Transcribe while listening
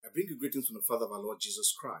bring you greetings from the Father of our Lord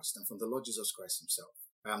Jesus Christ and from the Lord Jesus Christ himself.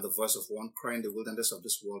 I am the voice of one crying in the wilderness of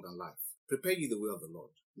this world and life. Prepare ye the way of the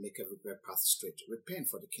Lord. Make every path straight. Repent,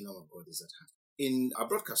 for the kingdom of God is at hand. In our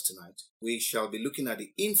broadcast tonight, we shall be looking at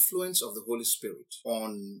the influence of the Holy Spirit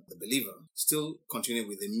on the believer, still continuing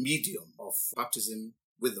with the medium of baptism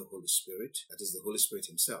with the Holy Spirit, that is the Holy Spirit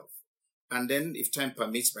himself. And then, if time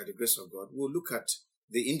permits, by the grace of God, we'll look at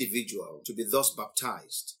the individual to be thus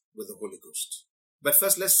baptized with the Holy Ghost. But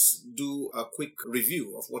first, let's do a quick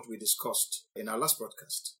review of what we discussed in our last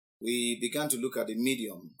broadcast. We began to look at the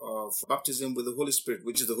medium of baptism with the Holy Spirit,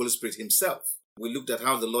 which is the Holy Spirit himself. We looked at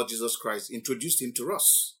how the Lord Jesus Christ introduced him to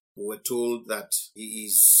us. We were told that he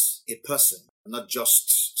is a person, not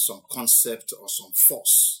just some concept or some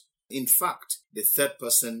force. In fact, the third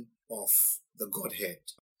person of the Godhead.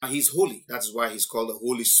 He's holy. That's why he's called the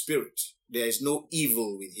Holy Spirit. There is no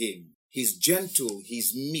evil with him. He's gentle.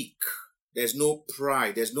 He's meek. There's no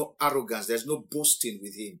pride. There's no arrogance. There's no boasting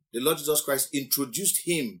with him. The Lord Jesus Christ introduced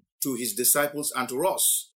him to his disciples and to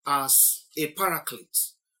us as a paraclete,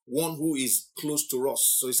 one who is close to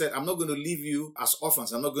us. So he said, I'm not going to leave you as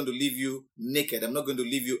orphans. I'm not going to leave you naked. I'm not going to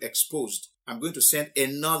leave you exposed. I'm going to send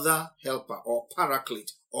another helper or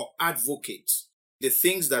paraclete or advocate. The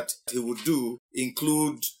things that he would do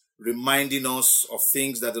include reminding us of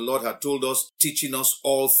things that the Lord had told us, teaching us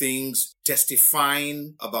all things,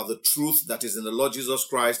 testifying about the truth that is in the Lord Jesus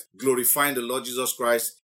Christ, glorifying the Lord Jesus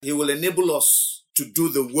Christ. He will enable us to do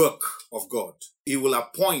the work of God. He will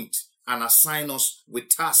appoint and assign us with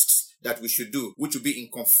tasks that we should do, which will be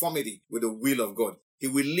in conformity with the will of God. He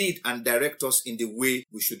will lead and direct us in the way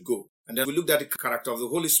we should go. And then we looked at the character of the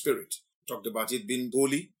Holy Spirit. We talked about it being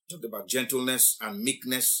holy. We talked about gentleness and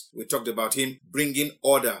meekness. We talked about him bringing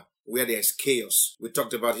order where there is chaos. We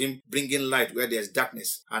talked about him bringing light where there is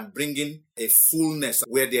darkness and bringing a fullness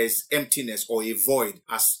where there is emptiness or a void,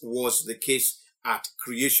 as was the case at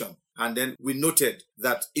creation. And then we noted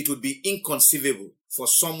that it would be inconceivable for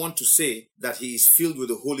someone to say that he is filled with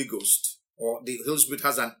the Holy Ghost or the Holy Spirit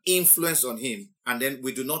has an influence on him, and then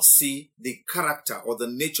we do not see the character or the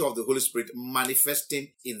nature of the Holy Spirit manifesting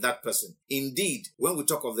in that person. Indeed, when we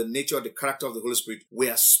talk of the nature or the character of the Holy Spirit, we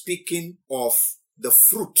are speaking of the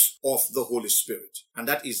fruit of the Holy Spirit. And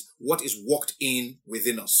that is what is worked in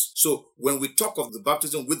within us. So when we talk of the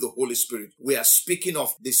baptism with the Holy Spirit, we are speaking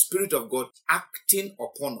of the Spirit of God acting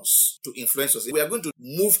upon us to influence us. We are going to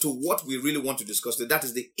move to what we really want to discuss today. That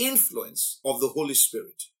is the influence of the Holy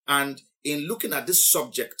Spirit. And in looking at this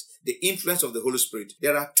subject, the influence of the Holy Spirit,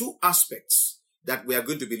 there are two aspects that we are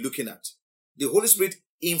going to be looking at. The Holy Spirit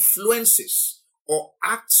influences or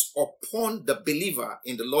acts upon the believer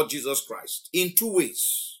in the Lord Jesus Christ in two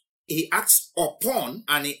ways. He acts upon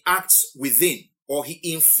and he acts within, or he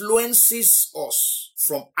influences us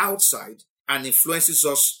from outside and influences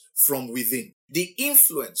us from within. The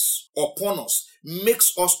influence upon us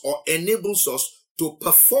makes us or enables us to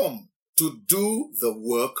perform, to do the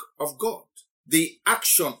work of God. The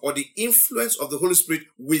action or the influence of the Holy Spirit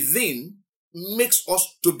within makes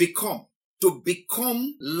us to become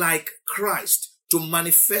like Christ, to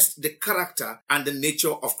manifest the character and the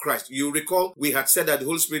nature of Christ. You recall, we had said that the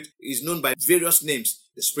Holy Spirit is known by various names.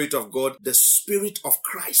 The Spirit of God, the Spirit of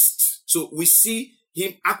Christ. So we see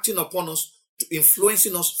him acting upon us,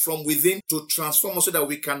 influencing us from within to transform us so that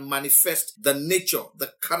we can manifest the nature,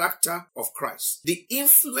 the character of Christ. The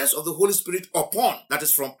influence of the Holy Spirit upon, that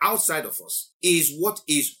is from outside of us, is what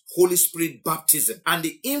is Holy Spirit baptism. And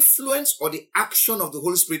the influence or the action of the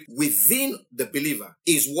Holy Spirit within the believer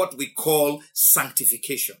is what we call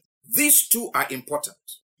sanctification. These two are important.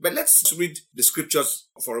 But let's read the scriptures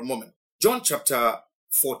for a moment. John chapter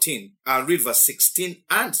 14, I'll read verse 16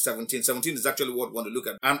 and 17. 17 is actually what we want to look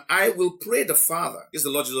at. And I will pray the Father, this is the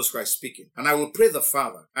Lord Jesus Christ speaking, and I will pray the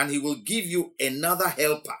Father, and he will give you another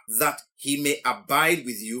helper, that he may abide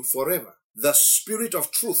with you forever. The Spirit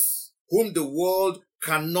of truth, whom the world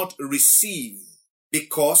cannot receive,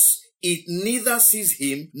 because it neither sees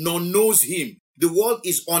him nor knows him. The world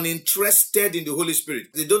is uninterested in the Holy Spirit.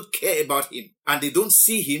 They don't care about him. And they don't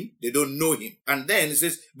see him. They don't know him. And then it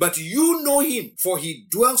says, but you know him, for he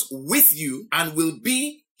dwells with you and will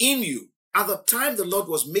be in you. At the time the Lord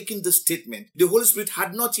was making this statement, the Holy Spirit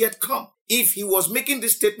had not yet come. If he was making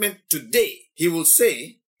this statement today, he will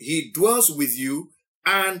say, he dwells with you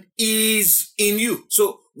and is in you.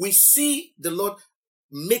 So we see the Lord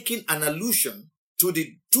making an allusion to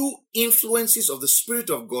the two influences of the Spirit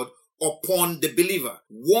of God upon the believer.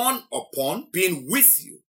 One upon being with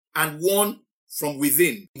you, and one from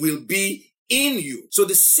within will be in you. So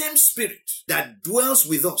the same Spirit that dwells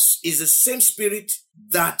with us is the same Spirit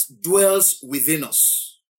that dwells within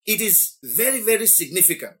us. it is very, very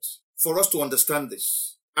significant for us to understand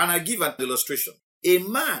this. And I give an illustration. A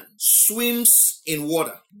man swims in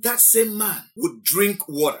water. That same man would drink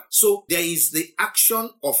water. So there is the action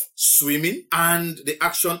of swimming and the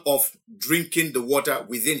action of drinking the water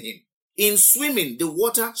within him. In swimming, the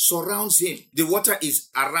water surrounds him. The water is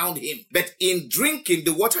around him. But in drinking,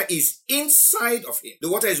 the water is inside of him.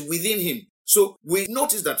 The water is within him. So we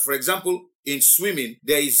notice that, for example, in swimming,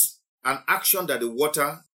 there is an action that the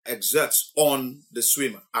water exerts on the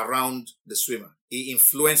swimmer, around the swimmer. It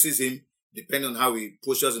influences him depending on how he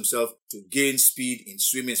postures himself to gain speed in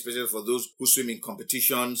swimming, especially for those who swim in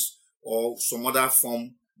competitions or some other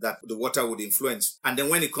form that the water would influence. And then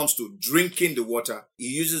when it comes to drinking the water, he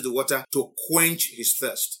uses the water to quench his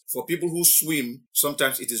thirst. For people who swim,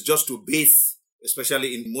 sometimes it is just to bathe,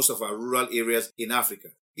 especially in most of our rural areas in Africa.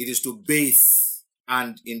 It is to bathe.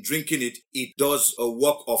 And in drinking it, it does a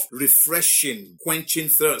work of refreshing, quenching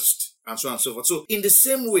thirst, and so on and so forth. So in the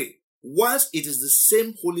same way, whilst it is the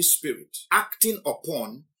same Holy Spirit acting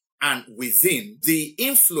upon and within, the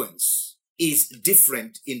influence is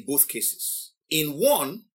different in both cases. In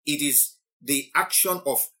one, it is the action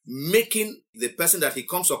of making the person that he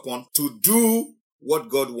comes upon to do what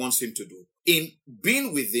God wants him to do. In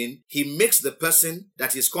being within, he makes the person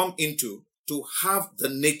that he's come into to have the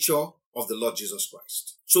nature of the Lord Jesus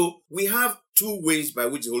Christ. So we have two ways by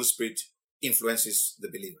which the Holy Spirit influences the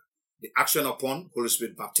believer. The action upon Holy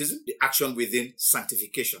Spirit baptism, the action within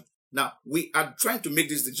sanctification. Now, we are trying to make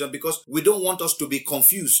this distinction because we don't want us to be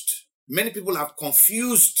confused. Many people have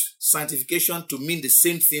confused sanctification to mean the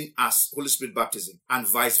same thing as Holy Spirit baptism and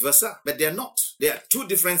vice versa, but they are not. They are two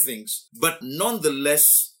different things, but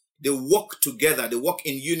nonetheless, they work together. They work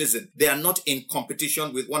in unison. They are not in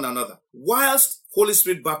competition with one another. Whilst Holy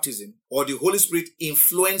Spirit baptism or the Holy Spirit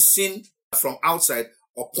influencing from outside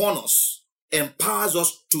upon us empowers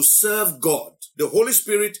us to serve God, the Holy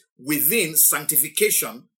Spirit within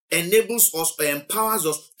sanctification enables us or empowers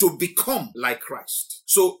us to become like Christ.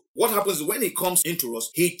 So what happens when he comes into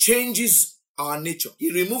us? He changes our nature.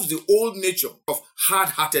 He removes the old nature of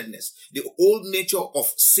hard-heartedness, the old nature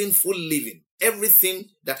of sinful living, everything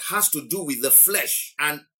that has to do with the flesh,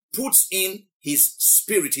 and puts in his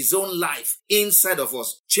spirit, his own life inside of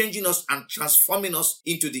us, changing us and transforming us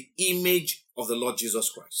into the image of the Lord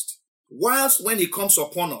Jesus Christ. Whilst when he comes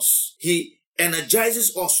upon us, he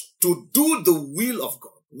energizes us to do the will of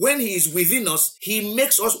God. When he is within us, he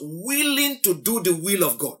makes us willing to do the will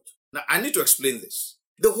of God. Now, I need to explain this.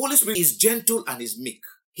 The Holy Spirit is gentle and is meek.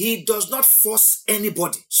 He does not force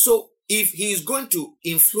anybody. So, if he is going to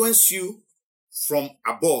influence you from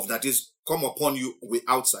above, that is, come upon you with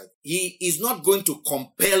outside, he is not going to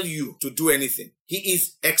compel you to do anything. He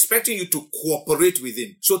is expecting you to cooperate with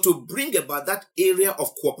him. So to bring about that area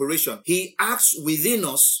of cooperation, he acts within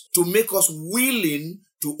us to make us willing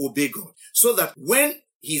to obey God. So that when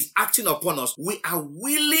he's acting upon us, we are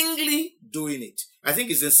willingly doing it. I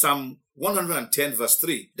think it's in Psalm 110 verse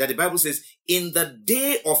 3 that the Bible says, in the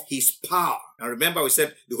day of his power. And remember we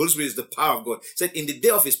said the Holy Spirit is the power of God. It said in the day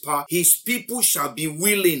of his power, his people shall be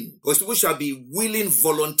willing. His people shall be willing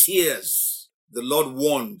volunteers. The Lord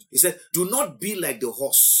warned. He said, do not be like the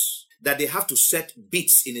horse that they have to set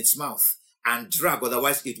bits in its mouth and drag,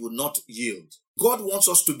 otherwise it will not yield. God wants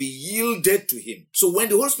us to be yielded to him. So when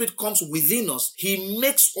the Holy Spirit comes within us, he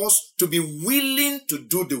makes us to be willing to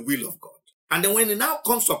do the will of God. And then when it now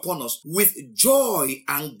comes upon us with joy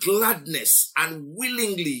and gladness and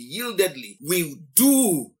willingly, yieldedly, we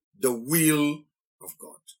do the will of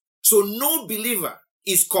God. So no believer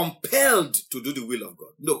is compelled to do the will of God.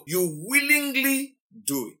 No, you willingly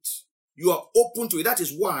do it. You are open to it. That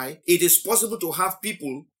is why it is possible to have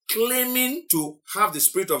people claiming to have the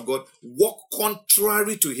Spirit of God walk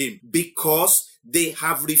contrary to him because they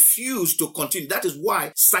have refused to continue. That is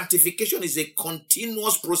why sanctification is a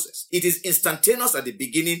continuous process. It is instantaneous at the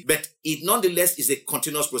beginning, but it nonetheless is a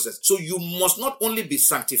continuous process. So you must not only be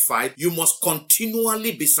sanctified, you must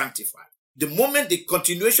continually be sanctified. The moment the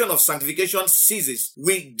continuation of sanctification ceases,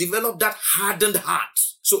 we develop that hardened heart.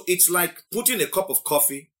 So it's like putting a cup of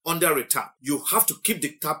coffee under a tap. You have to keep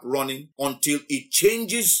the tap running until it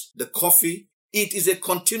changes the coffee. It is a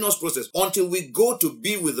continuous process. Until we go to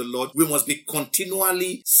be with the Lord, we must be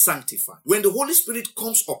continually sanctified. When the Holy Spirit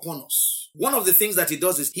comes upon us, one of the things that he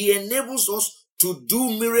does is he enables us to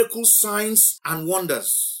do miracles, signs, and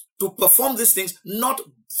wonders. To perform these things not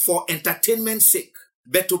for entertainment's sake,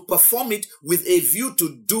 but to perform it with a view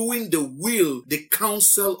to doing the will, the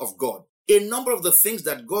counsel of God. A number of the things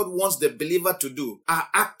that God wants the believer to do are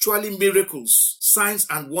actually miracles, signs,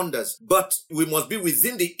 and wonders. But we must be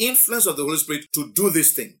within the influence of the Holy Spirit to do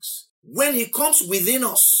these things. When he comes within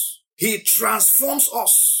us, he transforms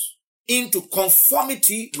us into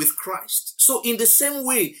conformity with Christ. So in the same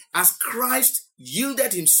way as Christ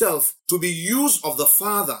yielded himself to be used of the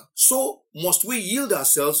Father, so must we yield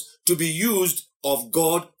ourselves to be used of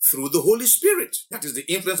God through the Holy Spirit. That is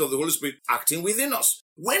the influence of the Holy Spirit acting within us.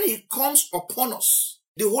 When he comes upon us,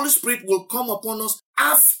 the Holy Spirit will come upon us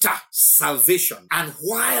after salvation and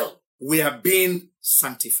while we are being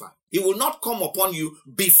sanctified. He will not come upon you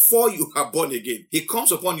before you are born again. He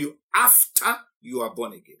comes upon you after you are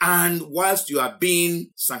born again and whilst you are being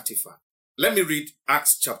sanctified. Let me read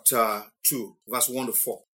Acts chapter 2, verse 1 to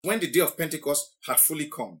 4. When the day of Pentecost had fully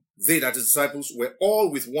come, they, that is disciples, were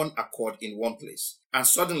all with one accord in one place. And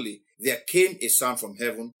suddenly there came a sound from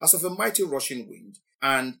heaven as of a mighty rushing wind,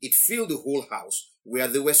 and it filled the whole house where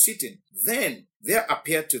they were sitting. Then there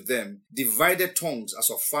appeared to them divided tongues as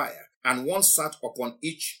of fire, and one sat upon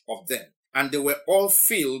each of them. And they were all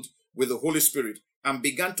filled with the Holy Spirit, and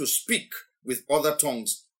began to speak with other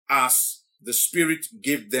tongues as the Spirit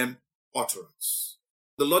gave them utterance.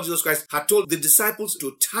 The Lord Jesus Christ had told the disciples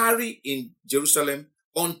to tarry in Jerusalem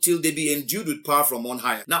until they be endued with power from on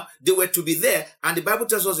high. Now, they were to be there, and the Bible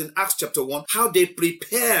tells us in Acts chapter 1 how they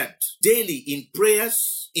prepared daily in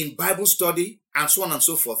prayers, in Bible study, and so on and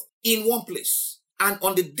so forth, in one place. And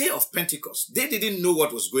on the day of Pentecost, they didn't know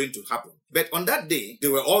what was going to happen. But on that day, they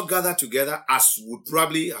were all gathered together, as would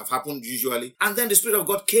probably have happened usually. And then the Spirit of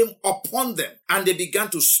God came upon them, and they began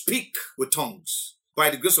to speak with tongues. By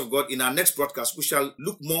the grace of God, in our next broadcast, we shall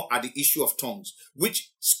look more at the issue of tongues,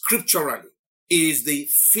 which scripturally is the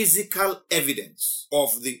physical evidence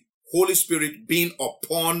of the Holy Spirit being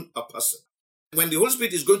upon a person. When the Holy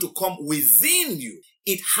Spirit is going to come within you,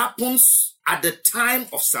 it happens at the time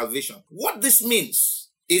of salvation. What this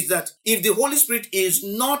means is that if the Holy Spirit is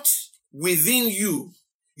not within you,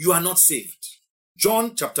 you are not saved.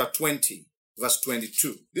 John chapter 20. Verse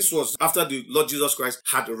 22. This was after the Lord Jesus Christ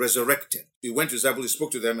had resurrected. He went to his disciples, he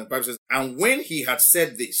spoke to them, and the Bible says, and when he had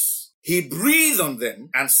said this, he breathed on them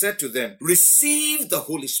and said to them, receive the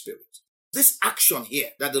Holy Spirit. This action here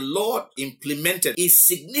that the Lord implemented is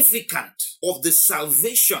significant of the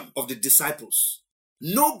salvation of the disciples.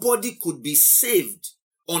 Nobody could be saved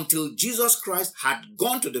until Jesus Christ had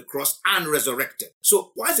gone to the cross and resurrected.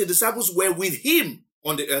 So whilst the disciples were with him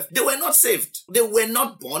on the earth, they were not saved. They were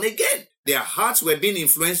not born again. Their hearts were being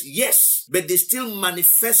influenced, yes, but they still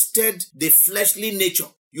manifested the fleshly nature.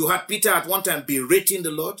 You had Peter at one time berating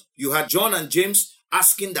the Lord. You had John and James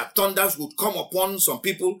asking that thunders would come upon some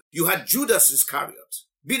people. You had Judas Iscariot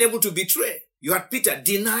being able to betray. You had Peter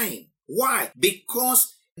denying. Why?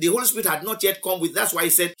 Because the Holy Spirit had not yet come with. That's why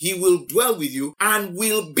he said he will dwell with you and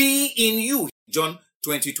will be in you. John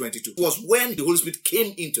 20:22 was when the Holy Spirit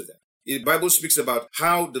came into them. The Bible speaks about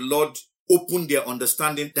how the Lord opened their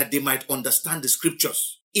understanding that they might understand the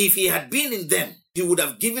scriptures. If he had been in them, he would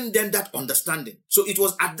have given them that understanding. So it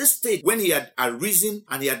was at this stage when he had arisen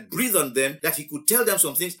and he had breathed on them that he could tell them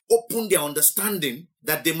some things, open their understanding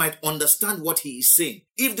that they might understand what he is saying.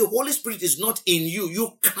 If the Holy Spirit is not in you,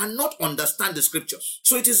 you cannot understand the scriptures.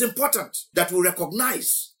 So it is important that we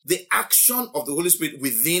recognize the action of the Holy Spirit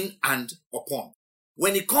within and upon.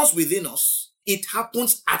 When it comes within us, it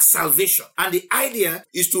happens at salvation. And the idea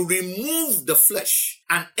is to remove the flesh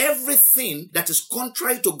and everything that is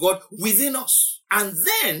contrary to God within us. And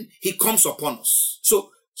then he comes upon us.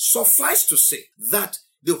 So suffice to say that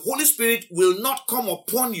the Holy Spirit will not come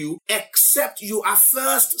upon you except you are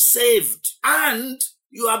first saved and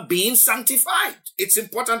you are being sanctified. It's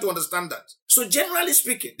important to understand that. So generally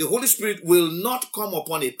speaking, the Holy Spirit will not come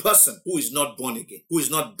upon a person who is not born again, who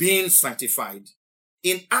is not being sanctified.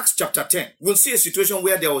 In Acts chapter 10, we'll see a situation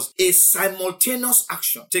where there was a simultaneous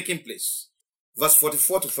action taking place. Verse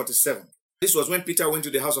 44 to 47. This was when Peter went to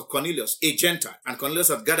the house of Cornelius, a Gentile. And Cornelius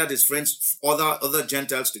had gathered his friends, other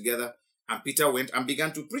Gentiles together. And Peter went and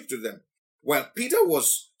began to preach to them. While Peter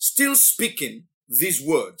was still speaking these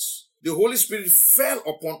words, the Holy Spirit fell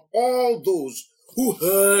upon all those who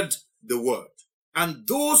heard the word. And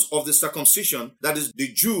those of the circumcision, that is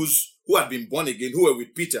the Jews who had been born again, who were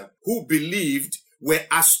with Peter, who believed, were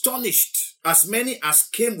astonished, as many as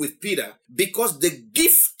came with Peter, because the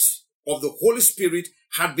gift of the Holy Spirit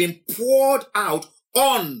had been poured out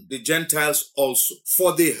on the Gentiles also.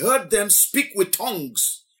 For they heard them speak with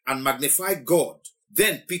tongues and magnify God.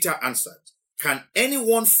 Then Peter answered, can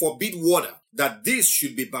anyone forbid water that these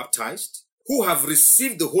should be baptized, who have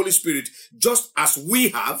received the Holy Spirit just as we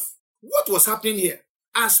have? What was happening here?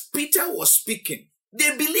 As Peter was speaking,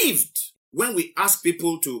 they believed. When we ask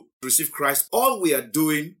people to receive Christ, all we are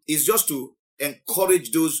doing is just to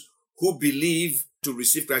encourage those who believe to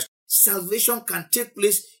receive Christ. Salvation can take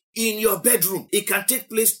place in your bedroom. It can take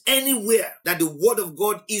place anywhere that the word of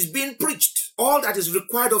God is being preached. All that is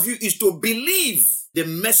required of you is to believe the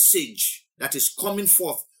message that is coming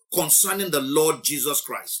forth concerning the Lord Jesus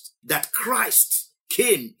Christ. That Christ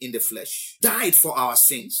came in the flesh, died for our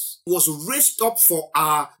sins, was raised up for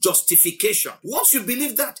our justification. Once you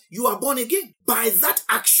believe that, you are born again. By that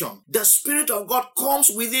action, the Spirit of God comes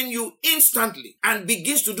within you instantly and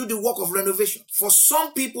begins to do the work of renovation. For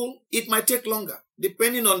some people, it might take longer,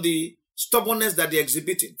 depending on the stubbornness that they're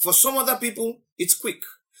exhibiting. For some other people, it's quick.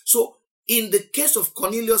 So, in the case of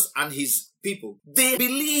Cornelius and his people, they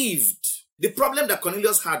believed. The problem that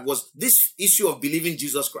Cornelius had was this issue of believing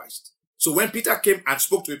Jesus Christ. So when Peter came and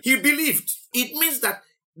spoke to him, he believed. It means that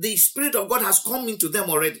the Spirit of God has come into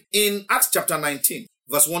them already. In Acts chapter 19,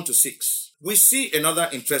 verse 1 to 6, we see another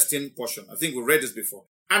interesting portion. I think we read this before.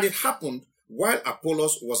 And it happened while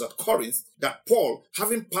Apollos was at Corinth that Paul,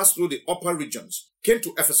 having passed through the upper regions, came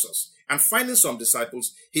to Ephesus, and finding some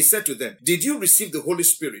disciples, he said to them, "Did you receive the Holy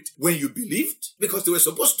Spirit when you believed?" Because they were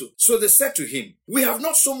supposed to. So they said to him, "We have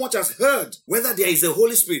not so much as heard whether there is a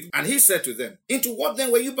Holy Spirit." And he said to them, "Into what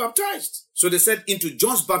then were you baptized?" So they said, "Into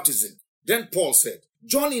John's baptism." Then Paul said,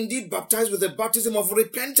 "John indeed baptized with the baptism of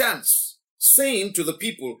repentance, saying to the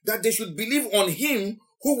people that they should believe on him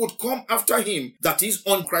who would come after him, that is,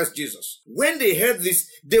 on Christ Jesus." When they heard this,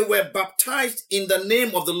 they were baptized in the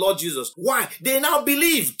name of the Lord Jesus. Why? They now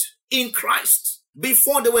believed in Christ.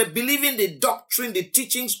 Before, they were believing the doctrine, the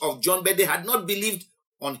teachings of John, but they had not believed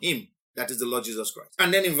on him, that is the Lord Jesus Christ.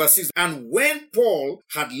 And then in verse 6, "And when Paul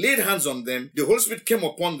had laid hands on them, the Holy Spirit came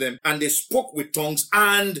upon them, and they spoke with tongues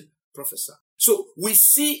and prophesied." So we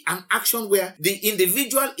see an action where the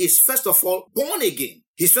individual is first of all born again.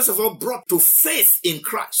 He's first of all brought to faith in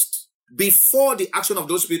Christ before the action of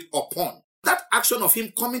the Holy Spirit upon. That action of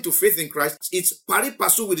him coming to faith in Christ, it's pari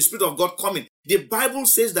passu with the Spirit of God coming. The Bible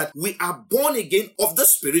says that we are born again of the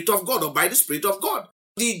Spirit of God, or by the Spirit of God.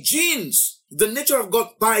 The genes, the nature of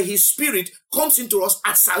God by his Spirit comes into us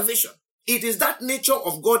at salvation. It is that nature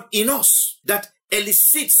of God in us that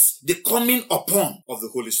elicits the coming upon of the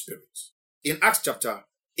Holy Spirit. In Acts chapter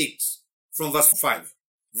 8, from verse 5,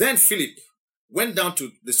 "Then Philip went down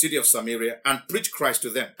to the city of Samaria and preached Christ to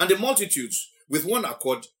them. And the multitudes with one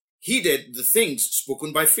accord heeded the things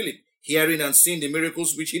spoken by Philip, hearing and seeing the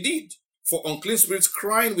miracles which he did. For unclean spirits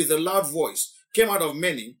crying with a loud voice came out of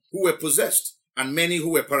many who were possessed, and many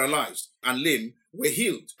who were paralyzed and lame were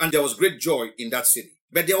healed. And there was great joy in that city.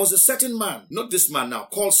 But there was a certain man, not this man now,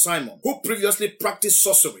 called Simon, who previously practiced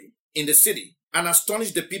sorcery in the city and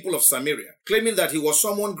astonished the people of Samaria, claiming that he was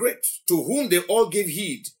someone great, to whom they all gave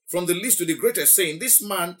heed, from the least to the greatest, saying, 'This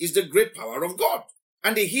man is the great power of God.'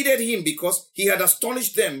 And they heeded him because he had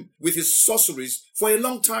astonished them with his sorceries for a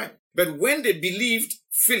long time. But when they believed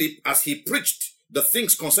Philip as he preached the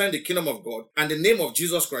things concerning the kingdom of God and the name of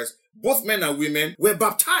Jesus Christ, both men and women were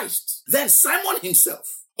baptized. Then Simon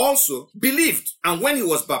himself also believed. And when he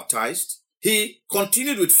was baptized, he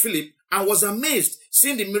continued with Philip and was amazed,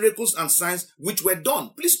 seeing the miracles and signs which were done."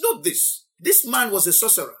 Please note this. This man was a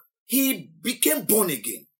sorcerer. He became born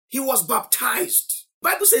again. He was baptized.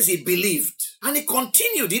 Bible says he believed and he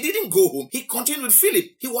continued. He didn't go home. He continued with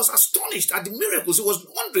Philip. He was astonished at the miracles. He was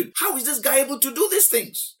wondering, how is this guy able to do these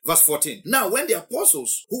things? Verse 14. "Now when the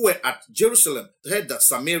apostles who were at Jerusalem heard that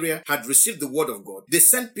Samaria had received the word of God, they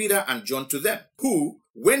sent Peter and John to them, who,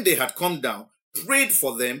 when they had come down, prayed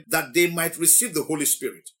for them that they might receive the Holy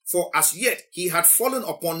Spirit. For as yet he had fallen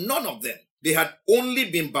upon none of them. They had only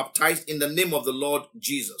been baptized in the name of the Lord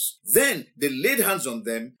Jesus. Then they laid hands on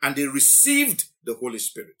them and they received the Holy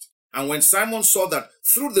Spirit. And when Simon saw that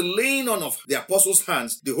through the laying on of the apostles'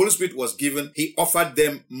 hands, the Holy Spirit was given, he offered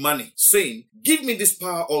them money, saying, 'Give me this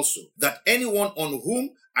power also, that anyone on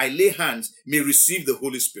whom I lay hands may receive the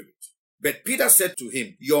Holy Spirit.' But Peter said to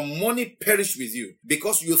him, 'Your money perish with you,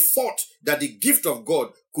 because you thought that the gift of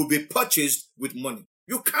God could be purchased with money.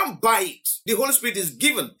 You can't buy it. The Holy Spirit is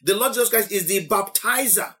given. The Lord Jesus Christ is the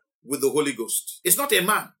baptizer with the Holy Ghost. It's not a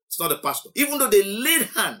man. It's not a pastor. Even though they laid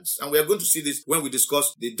hands, and we are going to see this when we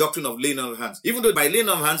discuss the doctrine of laying on of hands. Even though by laying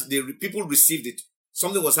on of hands, people received it.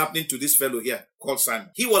 Something was happening to this fellow here called Simon.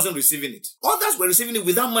 He wasn't receiving it. Others were receiving it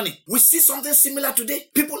without money. We see something similar today.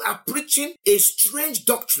 People are preaching a strange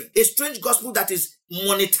doctrine, a strange gospel that is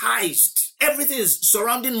monetized. Everything is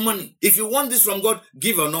surrounding money. If you want this from God,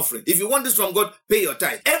 give an offering. If you want this from God, pay your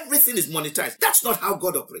tithe. Everything is monetized. That's not how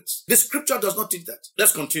God operates. The scripture does not teach that.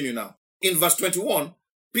 Let's continue now. In verse 21,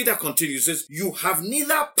 Peter continues, says, "You have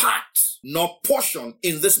neither part nor portion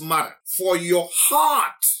in this matter, for your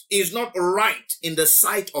heart is not right in the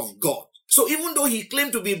sight of God." So even though he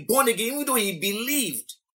claimed to be born again, even though he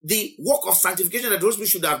believed, the work of sanctification that the Holy Spirit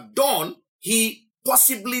should have done, he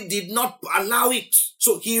possibly did not allow it.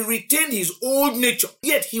 So he retained his old nature.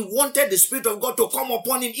 Yet he wanted the Spirit of God to come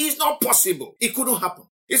upon him. It's not possible. It couldn't happen.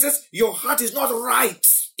 He says, your heart is not right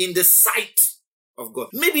in the sight of God.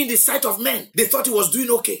 Maybe in the sight of men, they thought he was doing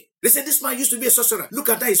okay. They said, this man used to be a sorcerer. Look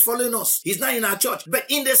at that, he's following us. He's not in our church. But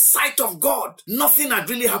in the sight of God, nothing had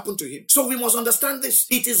really happened to him. So we must understand this.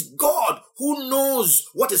 It is God who knows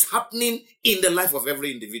what is happening in the life of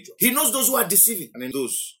every individual. He knows those who are deceiving and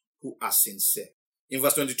those who are sincere. In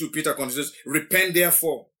verse 22, Peter continues, repent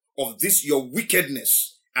therefore of this your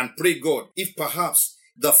wickedness and pray God, if perhaps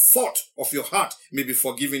the thought of your heart may be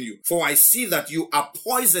forgiven you. For I see that you are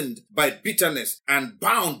poisoned by bitterness and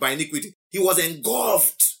bound by iniquity. He was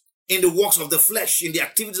engulfed in the works of the flesh, in the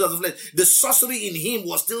activities of the flesh. The sorcery in him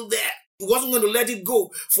was still there. He wasn't going to let it go.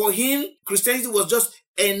 For him, Christianity was just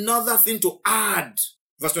another thing to add.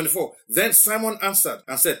 Verse 24, then Simon answered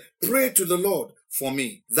and said, pray to the Lord for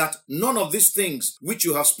me, that none of these things which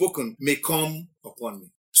you have spoken may come upon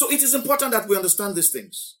me. So it is important that we understand these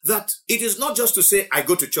things. That it is not just to say, I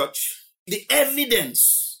go to church. The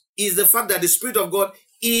evidence is the fact that the Spirit of God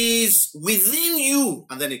is within you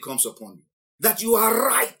and then it comes upon you. That you are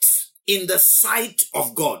right in the sight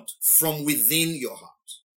of God from within your heart.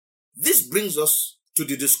 This brings us to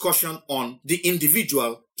the discussion on the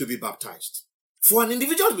individual to be baptized. For an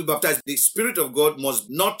individual to be baptized, the Spirit of God must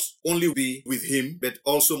not only be with him, but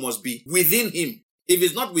also must be within him. If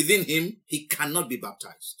it's not within him, he cannot be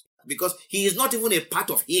baptized because he is not even a part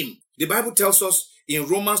of him. The Bible tells us in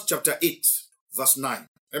Romans chapter 8, verse 9.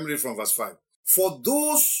 Let me read from verse 5. For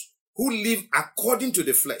those who live according to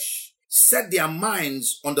the flesh set their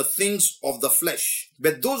minds on the things of the flesh,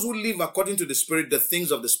 but those who live according to the Spirit, the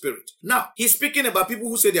things of the Spirit. Now, he's speaking about people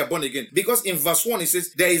who say they are born again, because in verse 1, he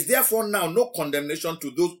says, there is therefore now no condemnation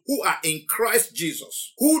to those who are in Christ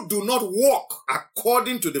Jesus, who do not walk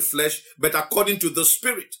according to the flesh, but according to the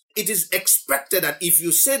Spirit. It is expected that if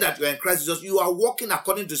you say that you are in Christ Jesus, you are walking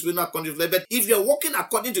according to the Spirit, not according to the flesh. But if you are walking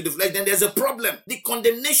according to the flesh, then there's a problem. The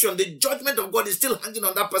condemnation, the judgment of God is still hanging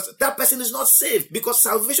on that person. That person is not saved because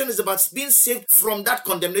salvation is about being saved from that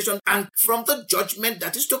condemnation and from the judgment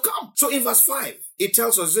that is to come. So in verse 5, it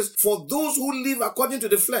tells us this, for those who live according to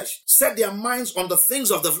the flesh set their minds on the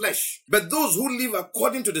things of the flesh, but those who live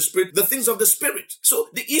according to the Spirit, the things of the Spirit. So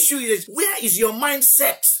the issue is, where is your mind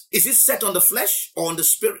set? Is it set on the flesh or on the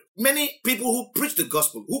Spirit? Many people who preach the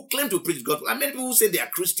gospel, who claim to preach the gospel, and many people who say they are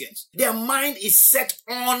Christians, their mind is set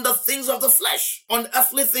on the things of the flesh, on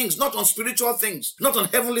earthly things, not on spiritual things, not on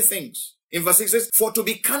heavenly things. In verse 6 it says, for to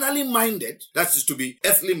be carnally minded, that is to be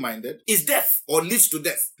earthly minded, is death or leads to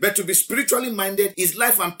death. But to be spiritually minded is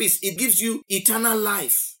life and peace. It gives you eternal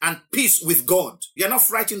life and peace with God. You are not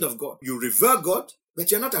frightened of God. You revere God, but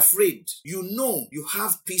you're not afraid. You know you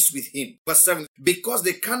have peace with him. Verse 7, because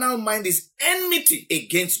the carnal mind is enmity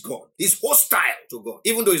against God. He's hostile to God.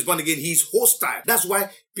 Even though he's born again, he's hostile. That's why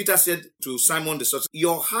Peter said to Simon the sorcerer,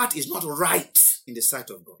 your heart is not right in the sight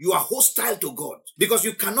of God. You are hostile to God because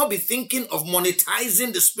you cannot be thinking of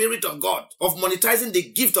monetizing the Spirit of God, of monetizing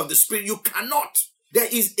the gift of the Spirit. You cannot. There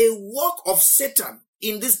is a work of Satan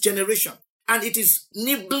in this generation, and it is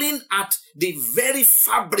nibbling at the very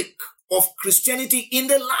fabric of Christianity in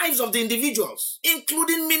the lives of the individuals,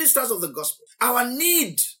 including ministers of the gospel. Our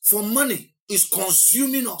need for money is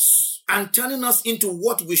consuming us and turning us into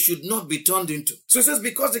what we should not be turned into. So it says,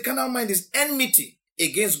 because the carnal mind is enmity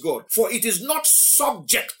against God, for it is not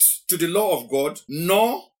subject to the law of God,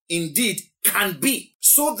 nor indeed can be.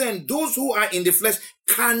 So then those who are in the flesh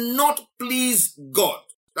cannot please God.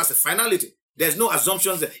 That's the finality. There's no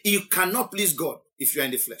assumptions there. You cannot please God if you are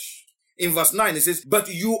in the flesh. In verse 9, it says,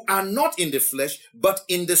 but you are not in the flesh, but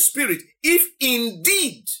in the Spirit. If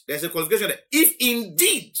indeed, there's a qualification there, if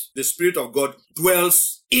indeed the Spirit of God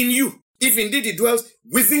dwells in you. If indeed he dwells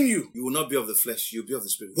within you, you will not be of the flesh, you'll be of the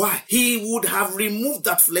Spirit. Why? He would have removed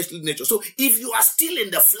that fleshly nature. So if you are still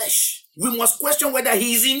in the flesh, we must question whether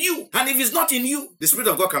he is in you. And if he's not in you, the Spirit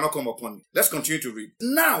of God cannot come upon you. Let's continue to read.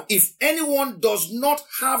 Now, if anyone does not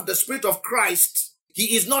have the Spirit of Christ,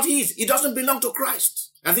 he is not his. He doesn't belong to Christ.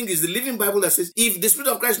 I think it's the Living Bible that says, if the Spirit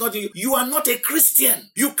of Christ is not in you, you are not a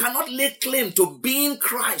Christian. You cannot lay claim to being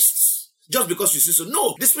Christ's just because you say so.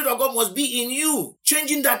 No, the Spirit of God must be in you,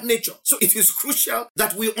 changing that nature. So it is crucial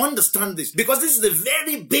that we understand this, because this is the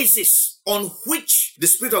very basis on which the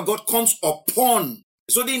Spirit of God comes upon.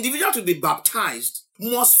 So the individual to be baptized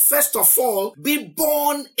must first of all be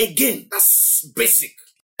born again. That's basic.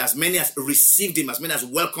 As many as received him, as many as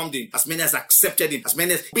welcomed him, as many as accepted him, as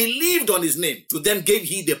many as believed on his name, to them gave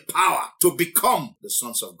he the power to become the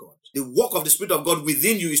sons of God. The work of the Spirit of God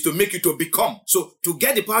within you is to make you to become. So to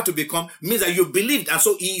get the power to become means that you believed. And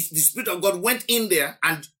so the Spirit of God went in there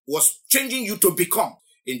and was changing you to become.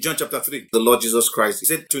 In John chapter 3, the Lord Jesus Christ, he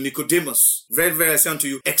said to Nicodemus, very, very I say unto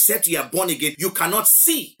you, except you are born again, you cannot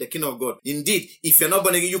see the kingdom of God. Indeed, if you're not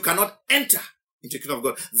born again, you cannot enter into the kingdom of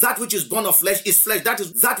God. That which is born of flesh is flesh.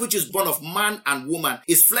 That which is born of man and woman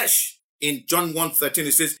is flesh. In John 1:13,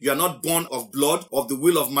 it says, you are not born of blood, of the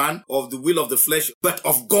will of man, of the will of the flesh, but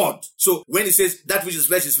of God. So when it says that which is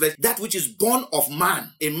flesh, that which is born of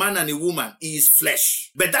man, a man and a woman, is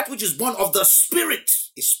flesh. But that which is born of the Spirit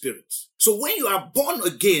is spirit. So when you are born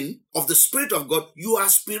again of the Spirit of God, you are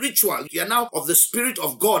spiritual. You are now of the Spirit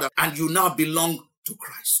of God, and you now belong to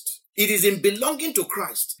Christ. It is in belonging to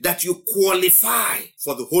Christ that you qualify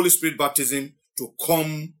for the Holy Spirit baptism to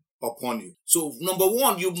come upon you. So number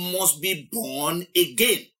one, you must be born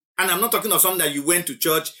again. And I'm not talking of something that you went to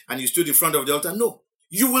church and you stood in front of the altar. No.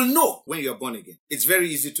 You will know when you are born again. It's very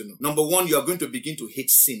easy to know. Number one, you are going to begin to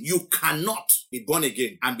hate sin. You cannot be born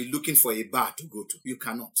again and be looking for a bar to go to. You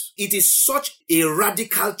cannot. It is such a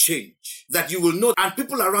radical change that you will know, and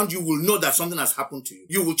people around you will know that something has happened to you.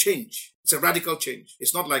 You will change. It's a radical change.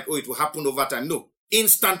 It's not like, it will happen over time. No.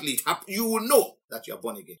 Instantly, you will know that you are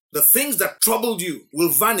born again. The things that troubled you will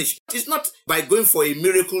vanish. It's not by going for a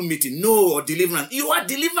miracle meeting, no, or deliverance. You are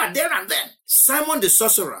delivered there and then. Simon the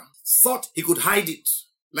sorcerer thought he could hide it.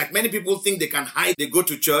 Like many people think they can hide. They go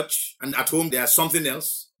to church and at home they are something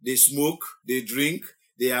else. They smoke, they drink,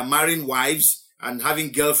 they are marrying wives and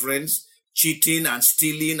having girlfriends, cheating and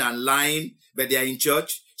stealing and lying, but they are in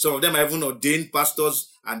church. Some of them are even ordained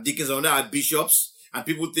pastors and deacons, some of them are bishops. And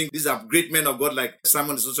people think these are great men of God like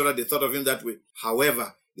Simon the sorcerer. They thought of him that way.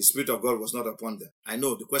 However, the Spirit of God was not upon them. I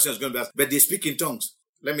know the question is going to be asked, but they speak in tongues.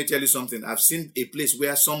 Let me tell you something. I've seen a place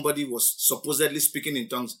where somebody was supposedly speaking in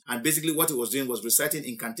tongues, and basically what he was doing was reciting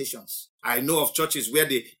incantations. I know of churches where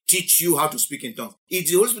they teach you how to speak in tongues.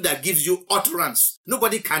 It's the Holy Spirit that gives you utterance.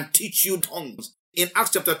 Nobody can teach you tongues. In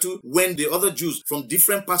Acts chapter 2, when the other Jews from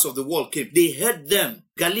different parts of the world came, they heard them,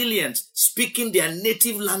 Galileans, speaking their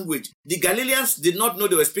native language. The Galileans did not know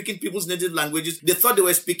they were speaking people's native languages. They thought they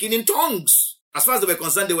were speaking in tongues. As far as they were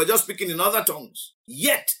concerned, they were just speaking in other tongues.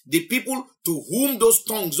 Yet, the people to whom those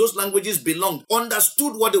tongues, those languages belonged,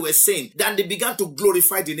 understood what they were saying. Then they began to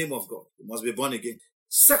glorify the name of God. You must be born again.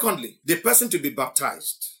 Secondly, the person to be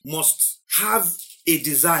baptized must have a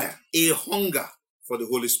desire, a hunger for the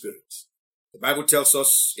Holy Spirit. The Bible tells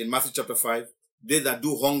us in Matthew chapter 5, they that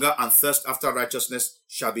do hunger and thirst after righteousness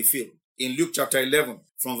shall be filled. In Luke chapter 11,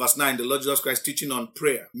 from verse 9, the Lord Jesus Christ teaching on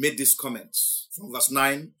prayer made these comments from verse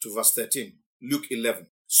 9 to verse 13. Luke 11.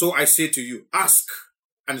 So I say to you, ask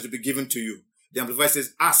and it will be given to you. The Amplified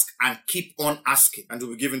says, ask and keep on asking and it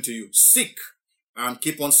will be given to you. Seek and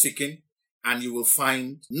keep on seeking and you will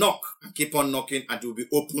find. Knock and keep on knocking and it will be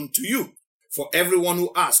opened to you. For everyone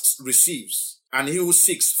who asks receives, and he who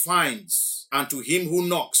seeks finds, and to him who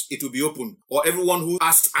knocks it will be opened. Or everyone who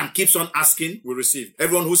asks and keeps on asking will receive.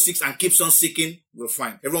 Everyone who seeks and keeps on seeking will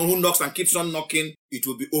find. Everyone who knocks and keeps on knocking, it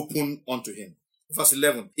will be opened unto him. Verse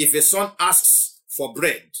 11, if a son asks for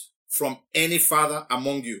bread from any father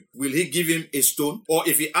among you, will he give him a stone? Or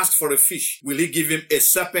if he asks for a fish, will he give him a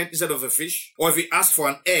serpent instead of a fish? Or if he asks for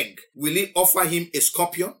an egg, will he offer him a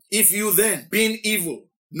scorpion? If you then, being evil,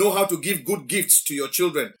 know how to give good gifts to your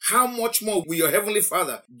children, how much more will your heavenly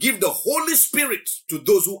Father give the Holy Spirit to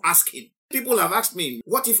those who ask him? People have asked me,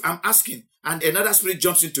 what if I'm asking and another spirit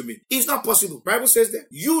jumps into me? It's not possible. The Bible says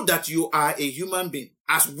that you are a human being,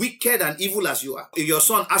 as wicked and evil as you are. If your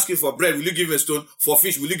son asks you for bread, will you give him a stone? For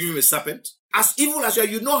fish, will you give him a serpent? As evil as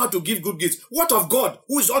you know how to give good gifts. What of God,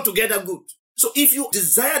 who is altogether good? So if you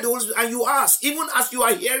desire the Holy Spirit and you ask, even as you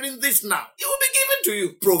are hearing this now, it will be given to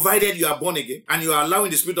you, provided you are born again and you are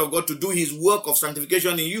allowing the Spirit of God to do his work of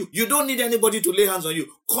sanctification in you. You don't need anybody to lay hands on you.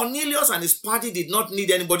 Cornelius and his party did not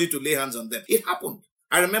need anybody to lay hands on them. It happened.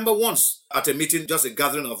 I remember once at a meeting, just a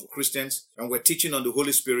gathering of Christians, and we're teaching on the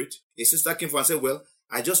Holy Spirit. A sister came forward and said, well,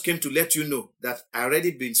 I just came to let you know that I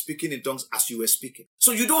already been speaking in tongues as you were speaking.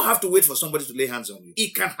 So you don't have to wait for somebody to lay hands on you.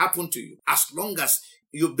 It can happen to you as long as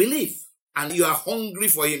you believe. And you are hungry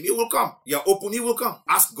for him, he will come. You are open, he will come.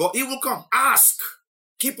 Ask God, he will come. Ask.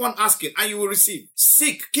 Keep on asking and you will receive.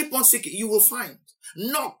 Seek, keep on seeking, you will find.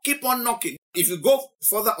 Knock, keep on knocking. If you go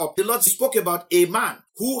further up, the Lord spoke about a man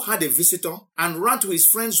who had a visitor and ran to his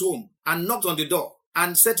friend's home and knocked on the door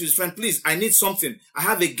and said to his friend, please, I need something. I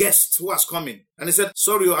have a guest who has come in. And he said,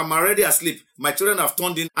 sorry, I'm already asleep. My children have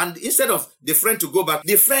turned in. And instead of the friend to go back,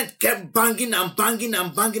 the friend kept banging and banging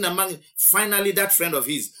and banging and banging. Finally, that friend of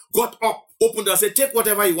his got up, opened and said, take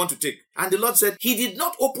whatever you want to take. And the Lord said, he did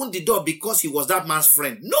not open the door because he was that man's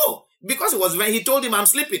friend. No, because he told him, I'm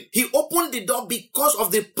sleeping. He opened the door because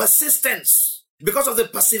of the persistence, because of the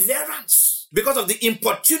perseverance, because of the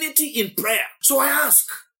importunity in prayer. So I ask,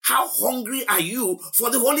 how hungry are you for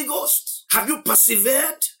the Holy Ghost? Have you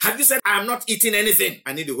persevered? Have you said, I am not eating anything?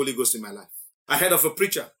 I need the Holy Ghost in my life. I heard of a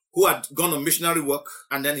preacher who had gone on missionary work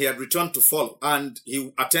and then he had returned to follow. And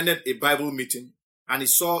he attended a Bible meeting and he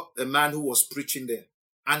saw a man who was preaching there.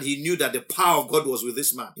 And he knew that the power of God was with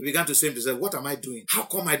this man. He began to say to himself, what am I doing? How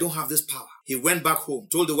come I don't have this power? He went back home,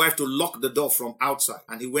 told the wife to lock the door from outside.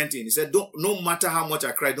 And he went in. He said, no matter how much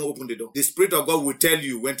I cry, don't open the door. The Spirit of God will tell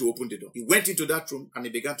you when to open the door. He went into that room and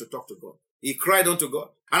he began to talk to God. He cried unto God.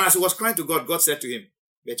 And as he was crying to God, God said to him,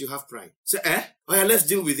 but you have pride. Say, oh yeah, let's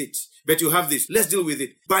deal with it. But you have this. Let's deal with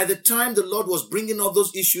it. By the time the Lord was bringing all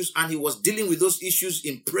those issues and he was dealing with those issues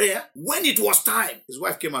in prayer, when it was time, his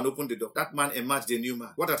wife came and opened the door. That man emerged a new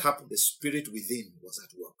man. What had happened? The Spirit within was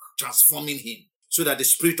at work, transforming him so that the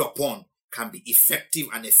Spirit upon can be effective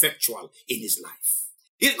and effectual in his life.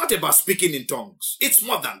 It's not about speaking in tongues. It's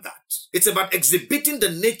more than that. It's about exhibiting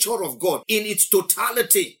the nature of God in its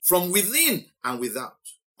totality from within and without.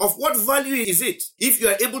 Of what value is it if you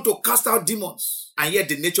are able to cast out demons and yet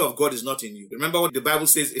the nature of God is not in you? Remember what the Bible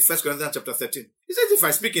says in 1 Corinthians chapter 13. It says, if I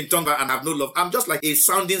speak in tongue and have no love, I'm just like a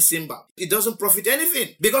sounding cymbal. It doesn't profit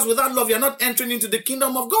anything because without love, you're not entering into the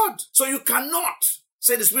kingdom of God. So you cannot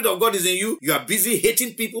say the Spirit of God is in you. You are busy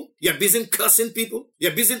hating people. You're busy cursing people.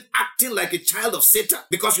 You're busy acting like a child of Satan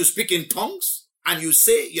because you speak in tongues and you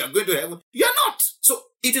say you're going to heaven. You're not. So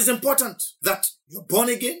it is important that you're born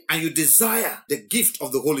again and you desire the gift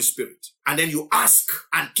of the Holy Spirit. And then you ask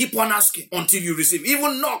and keep on asking until you receive.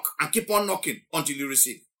 Even knock and keep on knocking until you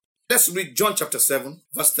receive. Let's read John chapter 7,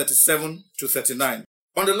 verse 37 to 39.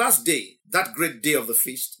 On the last day, that great day of the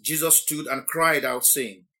feast, Jesus stood and cried out,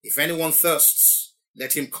 saying, if anyone thirsts,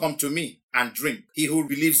 let him come to me and drink. He who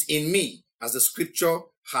believes in me, as the scripture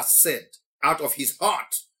has said, out of his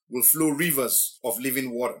heart will flow rivers of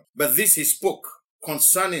living water. But this he spoke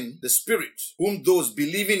concerning the Spirit, whom those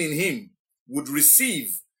believing in him would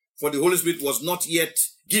receive, for the Holy Spirit was not yet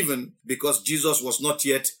given because Jesus was not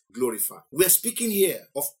yet glorified. We're speaking here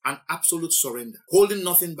of an absolute surrender, holding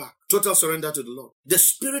nothing back, total surrender to the Lord. The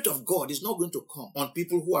Spirit of God is not going to come on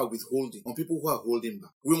people who are withholding, on people who are holding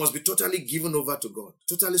back. We must be totally given over to God,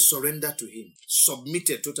 totally surrendered to him,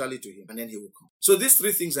 submitted totally to him, and then he will come. So these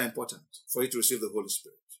three things are important for you to receive the Holy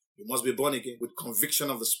Spirit. You must be born again with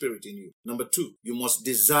conviction of the Spirit in you. Number two, you must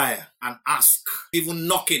desire and ask, even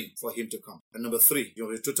knocking for him to come. And number three, you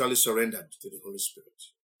must be totally surrendered to the Holy Spirit.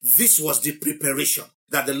 This was the preparation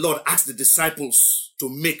that the Lord asked the disciples to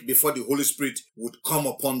make before the Holy Spirit would come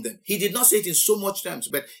upon them. He did not say it in so much terms,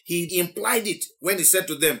 but he implied it when he said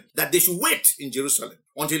to them that they should wait in Jerusalem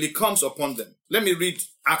until he comes upon them. Let me read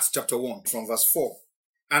Acts chapter 1 from verse 4.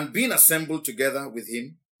 And being assembled together with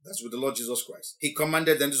him, that's with the Lord Jesus Christ, he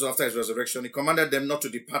commanded them, this was after his resurrection, he commanded them not to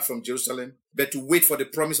depart from Jerusalem, but to wait for the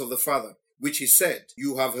promise of the Father, which he said,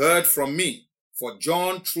 you have heard from me, for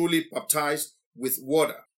John truly baptized with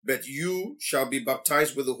water, but you shall be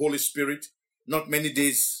baptized with the Holy Spirit not many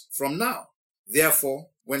days from now. Therefore,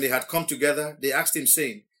 when they had come together, they asked him,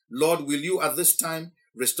 saying, Lord, will you at this time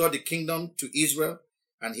restore the kingdom to Israel?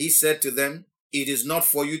 And he said to them, it is not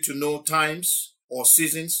for you to know times or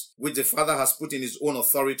seasons which the Father has put in his own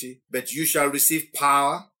authority, but you shall receive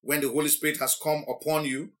power when the Holy Spirit has come upon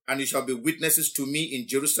you, and you shall be witnesses to me in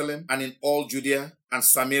Jerusalem and in all Judea and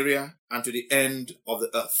Samaria and to the end of the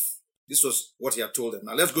earth. This was what he had told them.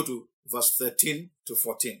 Now let's go to verse 13 to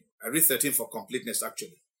 14. I read 13 for completeness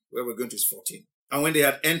actually. Where we're going to is 14. And when they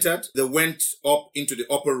had entered, they went up into the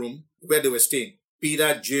upper room where they were staying.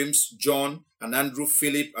 Peter, James, John, and Andrew,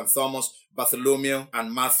 Philip, and Thomas, Bartholomew,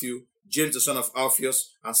 and Matthew, James the son of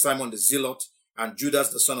Alphaeus, and Simon the Zealot, and Judas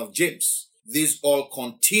the son of James. These all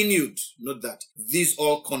continued, note that, these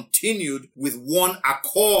all continued with one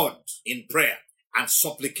accord in prayer and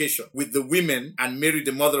supplication with the women and Mary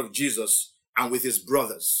the mother of Jesus and with his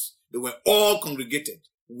brothers. They were all congregated,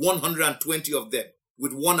 120 of them,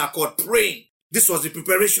 with one accord praying. This was the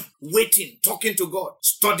preparation, waiting, talking to God,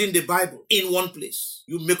 studying the Bible in one place.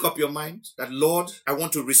 You make up your mind that, Lord, I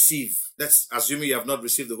want to receive. That's assuming you have not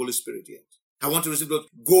received the Holy Spirit yet. I want to receive God.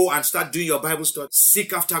 Go and start doing your Bible study.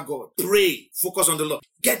 Seek after God. Pray. Focus on the Lord.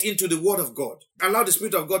 Get into the Word of God. Allow the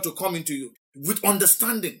Spirit of God to come into you. with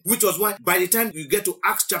understanding, which was why by the time you get to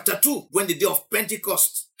Acts chapter 2, when the day of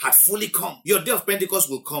Pentecost had fully come, your day of Pentecost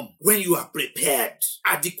will come when you are prepared,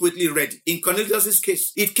 adequately ready. In Cornelius'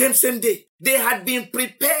 case, it came same day. They had been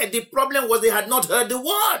prepared. The problem was they had not heard the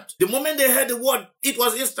word. The moment they heard the word, it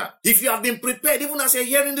was instant. If you have been prepared, even as you're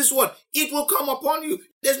hearing this word, it will come upon you.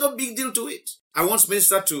 There's no big deal to it. I once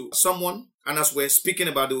ministered to someone, and as we're speaking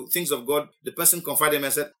about the things of God, the person confided in me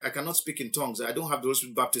and said, I cannot speak in tongues. I don't have the Holy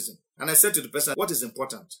Spirit baptism. And I said to the person, what is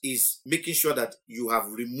important is making sure that you have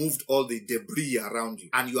removed all the debris around you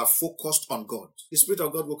and you are focused on God. The Spirit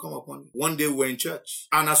of God will come upon you. One day we were in church,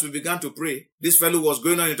 and as we began to pray, this fellow was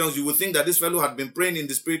going on in tongues. You would think that this fellow had been praying in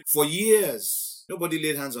the Spirit for years. Nobody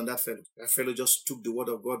laid hands on that fellow. That fellow just took the word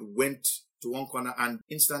of God, went to one corner, and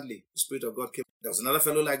instantly the Spirit of God came. There was another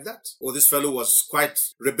fellow like that. Oh, this fellow was quite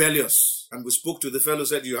rebellious. And we spoke to the fellow,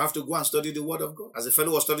 said, you have to go and study the word of God. As the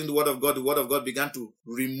fellow was studying the word of God began to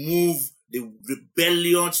remove the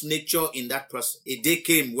rebellious nature in that person. A day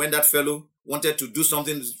came when that fellow wanted to do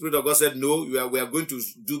something. The Spirit of God said, no, we are going to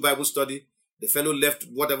do Bible study. The fellow left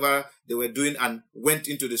whatever they were doing and went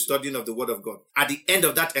into the studying of the word of God. At the end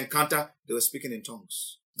of that encounter, they were speaking in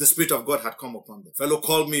tongues. The Spirit of God had come upon them. The fellow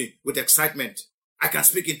called me with excitement. I can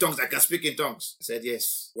speak in tongues. I can speak in tongues. I said,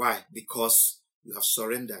 yes. Why? Because you have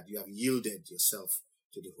surrendered. You have yielded yourself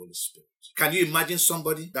to the Holy Spirit. Can you imagine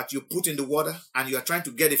somebody that you put in the water and you are trying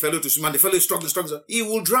to get the fellow to swim and the fellow is struggling. He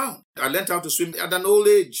will drown. I learned how to swim at an old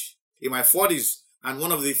age, in my 40s. And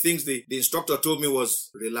one of the things the instructor told me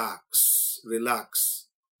was, relax.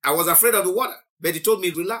 I was afraid of the water, but he told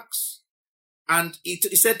me, relax. And he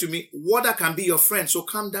said to me, water can be your friend, so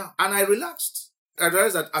calm down. And I relaxed. I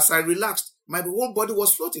realized that as I relaxed, my whole body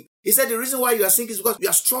was floating. He said the reason why you are sinking is because you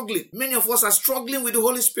are struggling. Many of us are struggling with the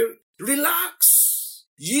Holy Spirit. Relax.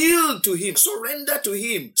 Yield to Him. Surrender to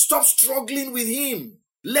Him. Stop struggling with Him.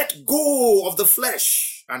 Let go of the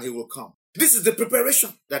flesh and He will come. This is the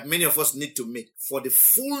preparation that many of us need to make for the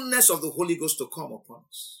fullness of the Holy Ghost to come upon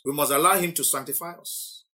us. We must allow Him to sanctify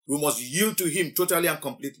us. We must yield to Him totally and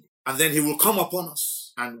completely. And then He will come upon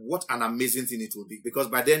us. And what an amazing thing it will be. Because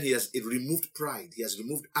by then He has removed pride. He has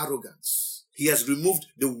removed arrogance. He has removed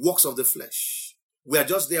the works of the flesh. We are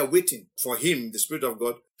just there waiting for Him, the Spirit of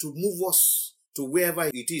God, to move us to wherever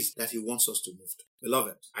it is that He wants us to move to.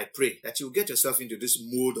 Beloved, I pray that you get yourself into this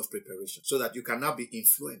mode of preparation so that you can now be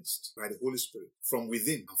influenced by the Holy Spirit from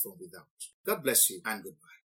within and from without. God bless you and goodbye.